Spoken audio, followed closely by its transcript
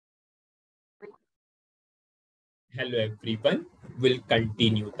Hello everyone, we'll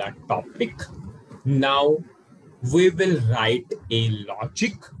continue the topic. Now we will write a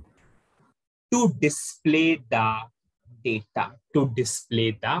logic to display the data, to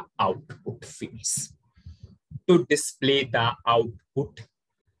display the output fields, to display the output.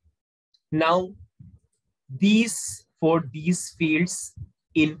 Now for these fields,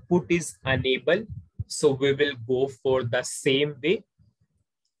 input is unable, so we will go for the same way.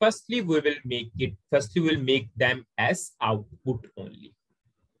 Firstly, we'll make them as output only.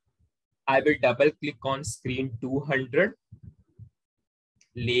 I will double click on screen 200,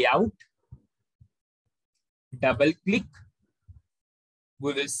 layout, double click.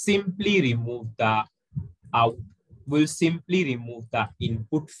 We will simply remove the out. We'll simply remove the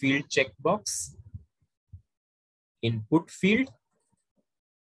input field checkbox. Input field,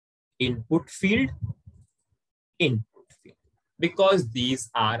 input field, input field. Because these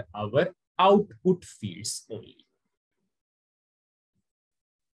are our output fields only.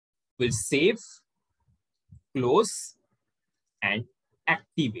 We'll save, close, and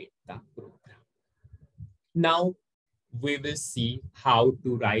activate the program. Now we will see how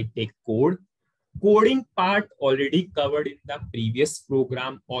to write a code. Coding part already covered in the previous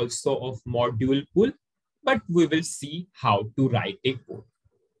program also of module pool, but we will see how to write a code.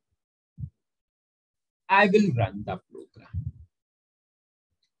 I will run the program.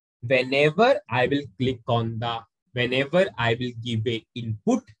 Whenever I will give a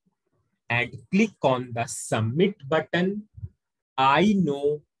input and click on the submit button, I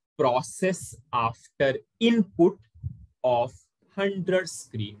know process after input of 100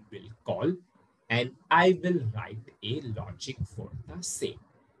 screen will call, and I will write a logic for the same.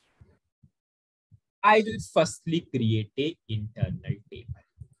 I will firstly create a internal table.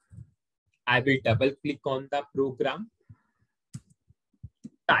 I will double click on the program.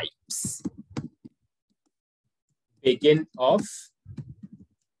 Types. Begin of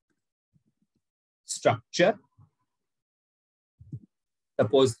structure.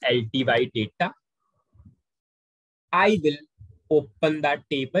 Suppose LTY data. I will open that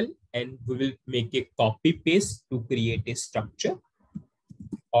table and we will make a copy paste to create a structure.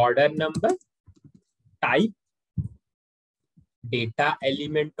 Order number, type, data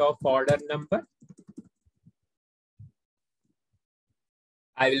element of order number.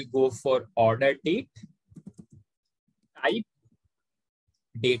 I will go for order date, type,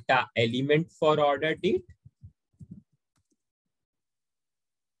 data element for order date,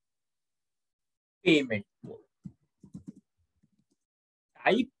 payment mode.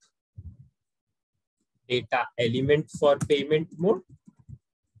 Type, data element for payment mode,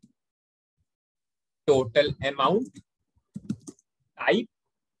 total amount, type,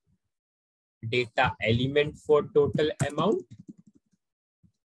 data element for total amount,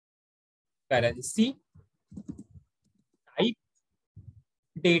 currency, type,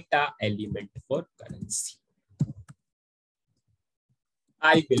 data element for currency.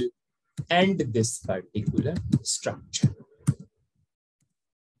 I will end this particular structure.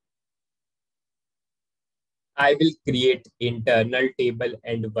 I will create internal table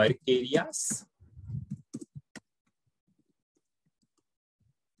and work areas.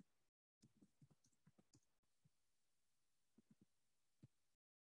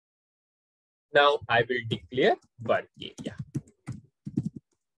 Now I will declare work area.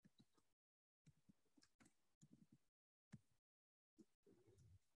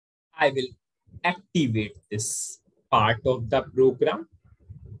 I will activate this part of the program.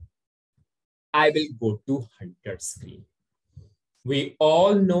 I will go to Hunter screen. We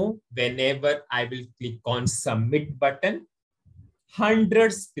all know whenever I will click on submit button,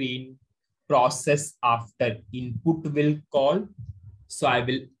 100 screen process after input will call. So I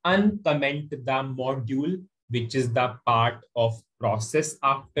will uncomment the module, which is the part of process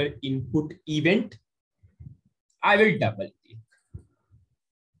after input event. I will double click.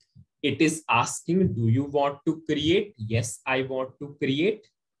 It is asking, do you want to create? Yes, I want to create.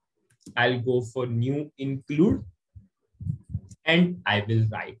 I'll go for new include and I will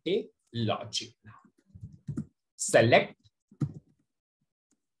write a logic now. Select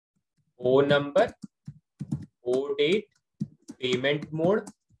O number, O date, payment mode,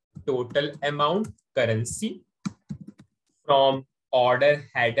 total amount, currency from order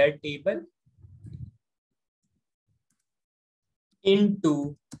header table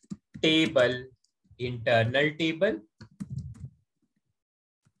into table, internal table,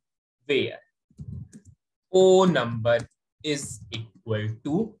 where O number is equal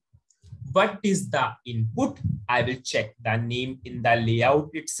to what is the input. I will check the name in the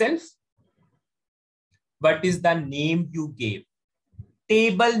layout itself. What is the name you gave?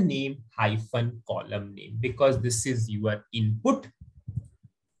 table name hyphen column name, because this is your input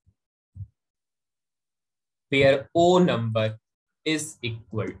where O number is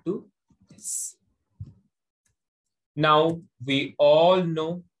equal to this. Now we all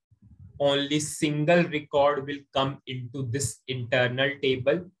know only single record will come into this internal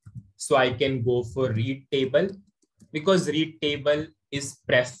table. So I can go for read table, because read table is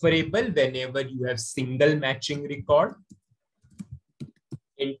preferable whenever you have single matching record.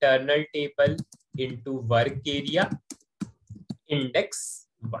 Internal table into work area, index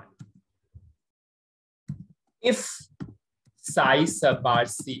 1. If psi sub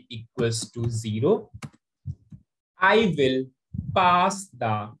rc equals to 0, I will pass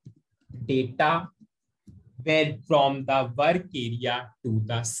the data from the work area to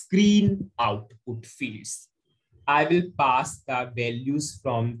the screen output fields. I will pass the values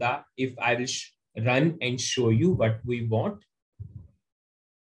from the, if I will run and show you what we want.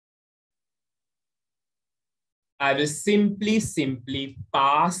 I will simply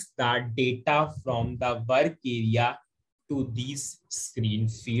pass the data from the work area to these screen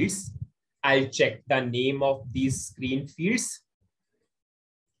fields. I'll check the name of these screen fields.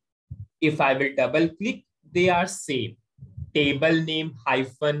 If I will double click, they are same. Table name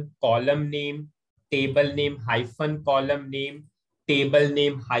hyphen column name, table name hyphen column name, table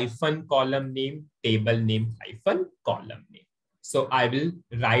name hyphen column name, table name hyphen column name. So I will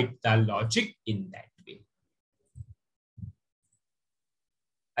write the logic in that way.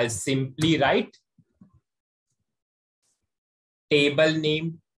 I'll simply write table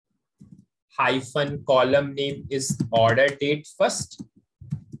name hyphen column name is order date first.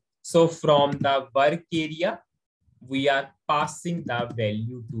 So from the work area, we are passing the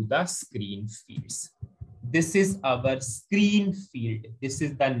value to the screen fields. This is our screen field. This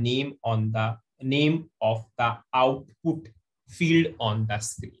is the name on the name of the output field on the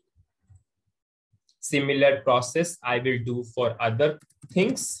screen. Similar process I will do for other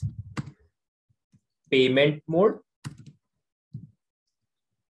things. Payment mode,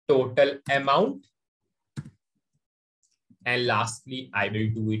 total amount, and lastly, I will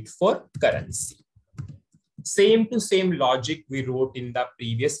do it for currency. Same to same logic we wrote in the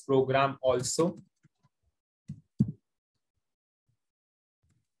previous program also.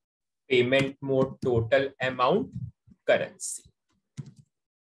 Payment mode, total amount, currency.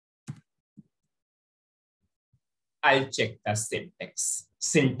 I'll check the syntax.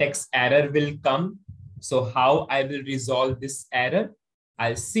 Syntax error will come. So how I will resolve this error?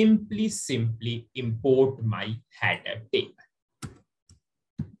 I'll simply import my header table.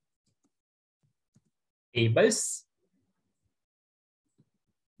 Tables.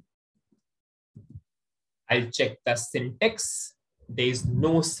 I'll check the syntax. There is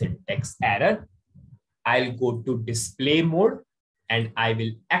no syntax error. I'll go to display mode and I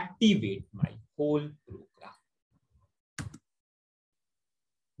will activate my whole program.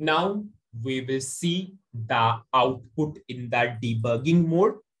 Now we will see the output in the debugging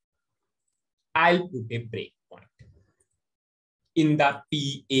mode. I'll put a breakpoint. In the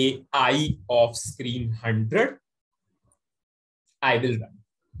PAI of screen 100, I will run.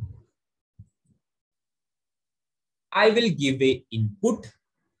 I will give a input.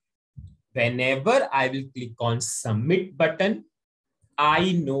 Whenever I will click on submit button,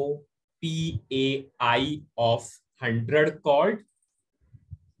 I know PAI of 100 called.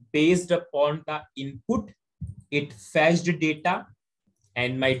 Based upon the input, it fetched data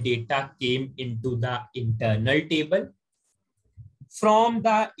and my data came into the internal table. From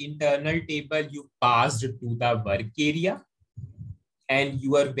the internal table, you passed to the work area and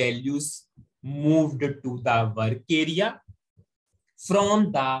your values moved to the work area.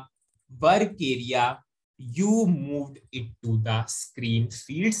 From the work area, you moved it to the screen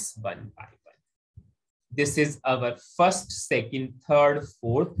fields one by one. This is our first, second, third,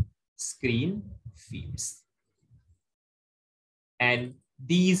 fourth screen fields. And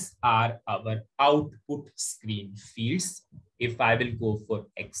these are our output screen fields. If I will go for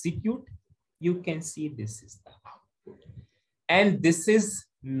execute, you can see this is the output. And this is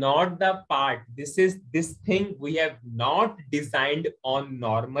not the part. This thing we have not designed on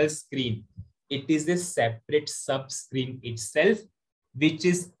normal screen. It is a separate sub-screen itself, which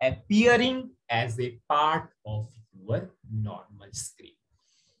is appearing as a part of your normal screen.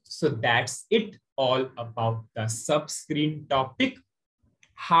 So that's it all about the subscreen topic,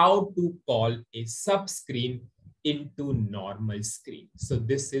 how to call a subscreen into normal screen. So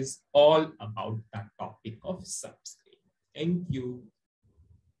this is all about the topic of subscreen. Thank you.